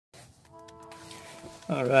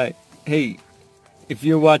Alright, hey, if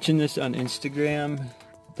you're watching this on Instagram,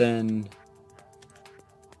 then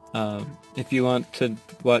if you want to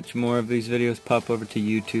watch more of these videos, pop over to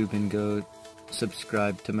YouTube and go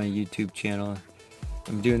subscribe to my YouTube channel.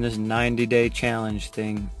 I'm doing this 90-day challenge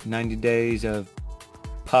thing, 90 days of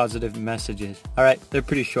positive messages. Alright, they're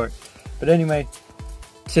pretty short. But anyway,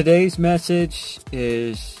 today's message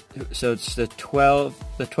is, so it's the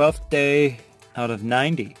 12th day out of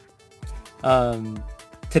 90.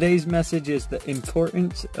 Today's message is the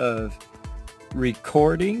importance of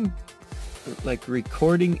recording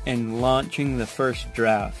and launching the first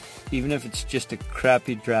draft, even if it's just a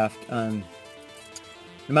crappy draft. No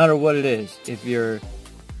matter what it is, if you're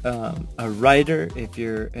a writer, if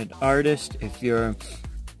you're an artist, if you're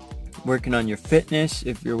working on your fitness,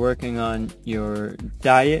 if you're working on your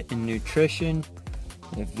diet and nutrition,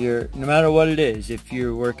 no matter what it is, if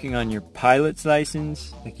you're working on your pilot's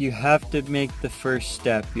license, you have to make the first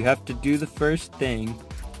step. You have to do the first thing,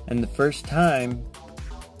 and the first time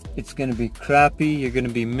it's going to be crappy. You're going to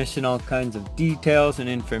be missing all kinds of details and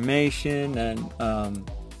information and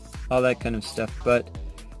all that kind of stuff. But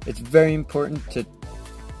it's very important to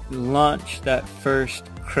launch that first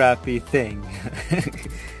crappy thing.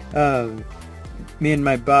 Me and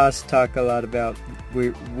my boss talk a lot about we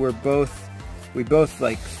both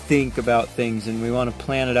think about things and we want to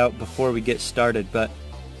plan it out before we get started. But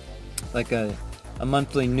like a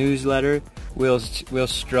monthly newsletter, we'll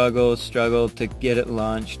struggle to get it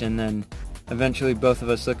launched, and then eventually both of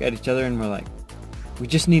us look at each other and we're like, we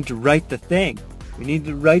just need to write the thing. We need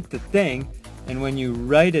to write the thing. And when you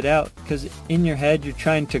write it out, because in your head you're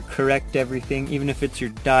trying to correct everything, even if it's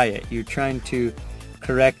your diet, you're trying to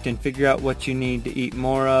correct and figure out what you need to eat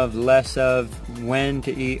more of, less of, when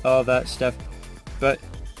to eat, all that stuff. But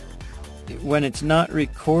when it's not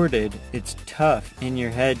recorded, it's tough. In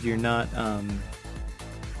your head, you're not,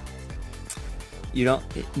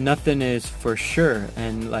 nothing is for sure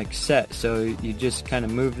and set. So you just kind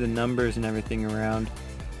of move the numbers and everything around,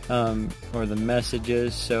 or the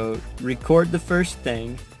messages. So record the first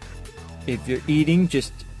thing. If you're eating,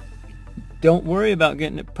 just don't worry about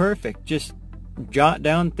getting it perfect. Just jot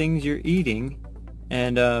down things you're eating.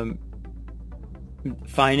 And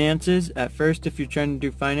finances, at first, if you're trying to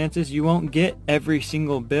do finances, you won't get every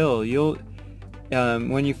single bill. You'll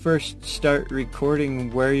when you first start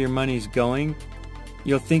recording where your money's going,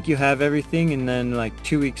 you'll think you have everything, and then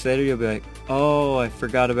 2 weeks later you'll be like, oh, I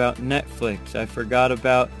forgot about Netflix, I forgot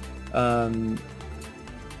about that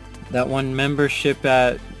one membership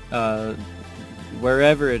at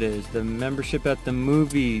wherever it is, the membership at the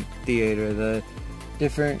movie theater, the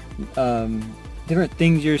different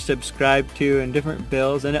things you're subscribed to, and different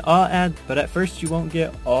bills, and it all adds. But at first you won't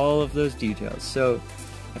get all of those details. So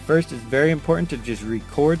at first it's very important to just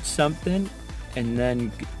record something, and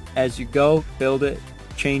then as you go, build it,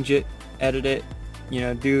 change it, edit it,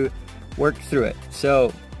 work through it.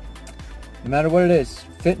 So no matter what it is,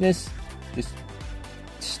 fitness, just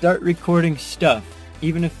start recording stuff.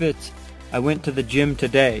 Even if it's, I went to the gym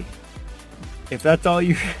today. If that's all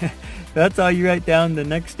you that's all you write down, the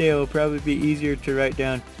next day it will probably be easier to write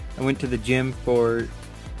down, I went to the gym for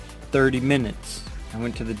 30 minutes. I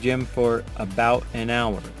went to the gym for about an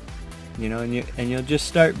hour. And you'll just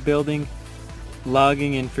start building,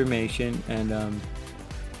 logging information, and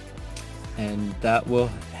that will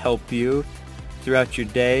help you throughout your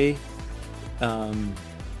day.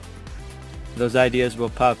 Those ideas will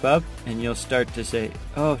pop up, and you'll start to say,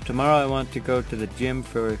 oh, tomorrow I want to go to the gym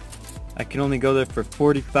I can only go there for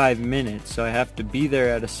 45 minutes, so I have to be there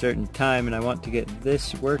at a certain time, and I want to get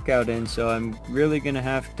this workout in, so I'm really going to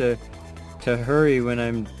have to hurry when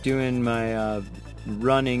I'm doing my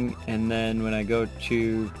running, and then when I go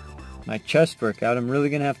to my chest workout, I'm really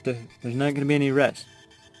going to have to, there's not going to be any rest.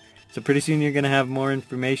 So pretty soon you're going to have more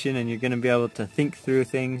information, and you're going to be able to think through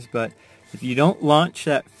things. But if you don't launch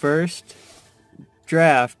that first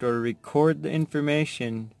draft or record the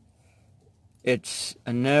information, it's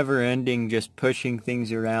a never-ending just pushing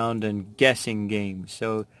things around and guessing game.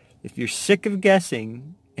 So if you're sick of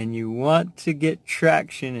guessing and you want to get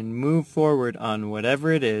traction and move forward on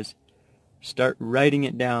whatever it is, start writing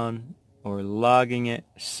it down or logging it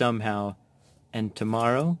somehow, and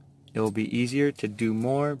tomorrow it will be easier to do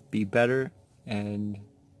more, be better, and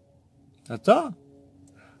that's all.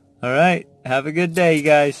 Alright, have a good day, you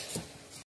guys.